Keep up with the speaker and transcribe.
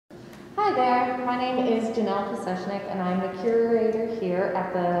Hi there, my name is Jenelle Pasiechnik and I'm the curator here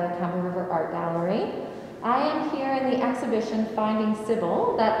at the Campbell River Art Gallery. I am here in the exhibition Finding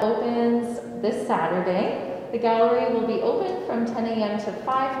Sybil that opens this Saturday. The gallery will be open from 10 a.m. to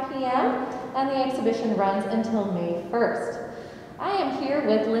 5 p.m. and the exhibition runs until May 1st. I am here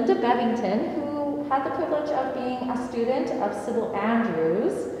with Linda Bevington, who had the privilege of being a student of Sybil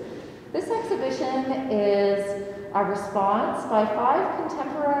Andrews. This exhibition is a response by 5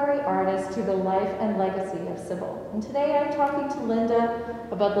 contemporary artists to the life and legacy of Sybil. And today I'm talking to Linda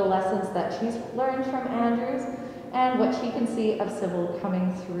about the lessons that she's learned from Andrews and what she can see of Sybil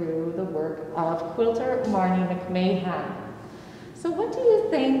coming through the work of quilter Marni McMahan. So what do you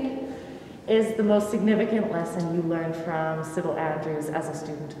think is the most significant lesson you learned from Sybil Andrews as a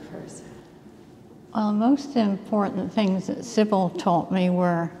student of hers? Well, the most important things that Sybil taught me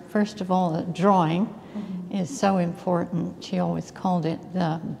were, first of all, that drawing is so important. She always called it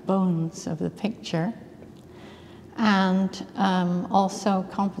the bones of the picture. And also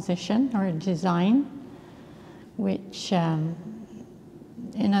composition or design, which, in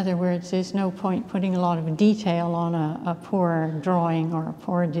other words, there's no point putting a lot of detail on a poor drawing or a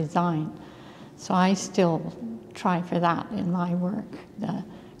poor design. So I still try for that in my work. The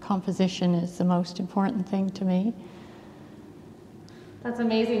composition is the most important thing to me. That's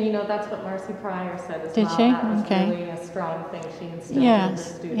amazing. You know, that's what Marcy Pryor said as Did well. she? That was Okay. really a strong thing she instilled in her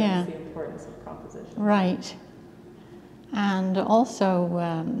students, the importance of composition. Right. And also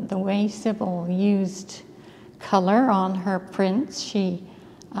the way Sybil used color on her prints, she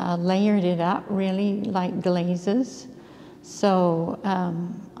layered it up really like glazes. So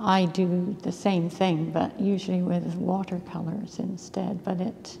I do the same thing, but usually with watercolors instead. But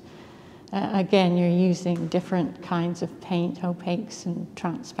it, again, you're using different kinds of paint, opaques and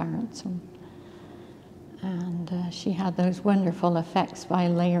transparents. And she had those wonderful effects by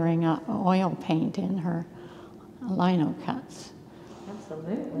layering up oil paint in her lino cuts.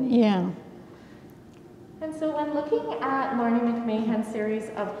 Absolutely. Yeah. And so when looking at Marni McMahan's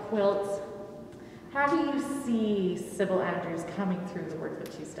series of quilts, how do you see Sybil Andrews coming through the work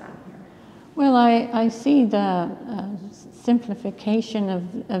that she's done here? Well, I see the simplification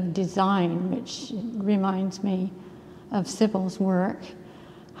of design, which reminds me of Sybil's work,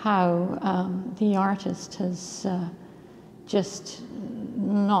 how the artist has just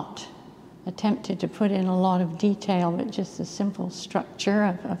not attempted to put in a lot of detail, but just a simple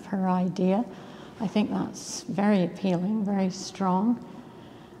structure of her idea. I think that's very appealing, very strong.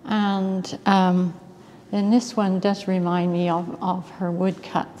 And then this one does remind me of her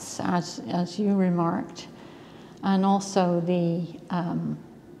woodcuts, as you remarked, and also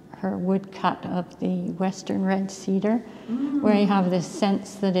her woodcut of the Western red cedar, where you have this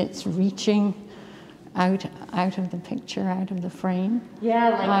sense that it's reaching out of the picture, out of the frame. Yeah,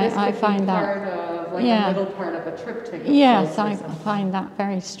 like this I could find be that, part of, like a middle part of a triptych. Yes, I find that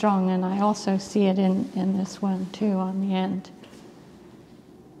very strong, and I also see it in this one too on the end.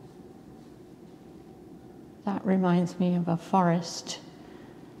 That reminds me of a forest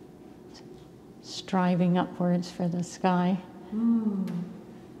striving upwards for the sky. And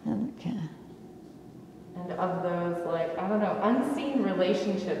of those, like, I don't know, unseen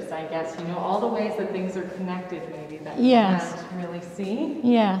relationships, I guess, you know, all the ways that things are connected maybe that you can't really see.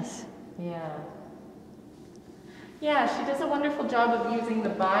 Yes. Yeah. Yeah, she does a wonderful job of using the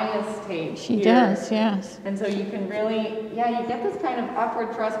bias tape. She does, yes. And so you can really, you get this kind of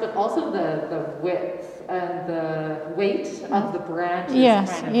upward thrust, but also the width and the weight of the branches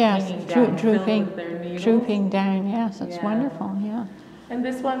kind of hanging down, drooping down, yes, it's wonderful, yeah. And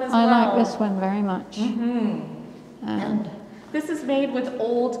this one as I well. like this one very much. And this is made with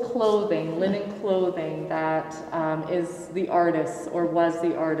old clothing, linen clothing that is the artist's or was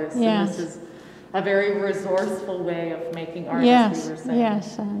the artist's. Yes. And this is a very resourceful way of making art, as we were saying.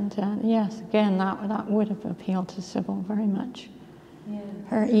 Yes, and yes, again, that would have appealed to Sybil very much. Yes.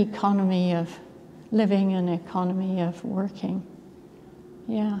 Her economy of living and economy of working.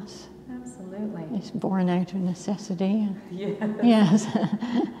 Yes. Absolutely. It's born out of necessity. Yes. Yes.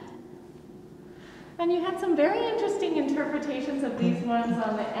 And you had some very interesting interpretations of these ones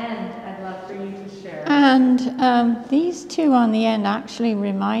on the end I'd love for you to share. And these two on the end actually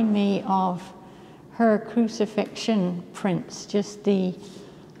remind me of her crucifixion prints, just the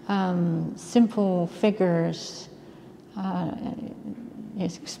simple figures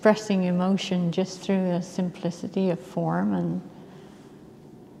is expressing emotion just through the simplicity of form. And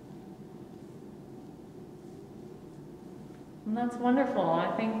that's wonderful. I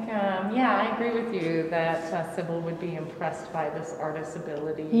think, I agree with you that Sybil would be impressed by this artist's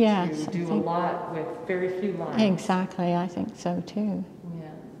ability to do a lot with very few lines. Exactly, I think so too. Yeah.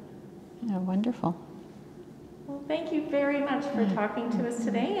 wonderful. Well, thank you very much for talking to us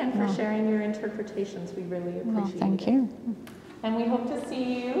today and for sharing your interpretations. We really appreciate it. Well, thank you. And we hope to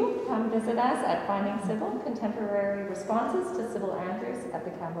see you come visit us at Finding Sybil, Contemporary Responses to Sybil Andrews at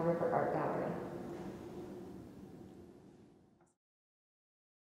the Campbell River Art Gallery.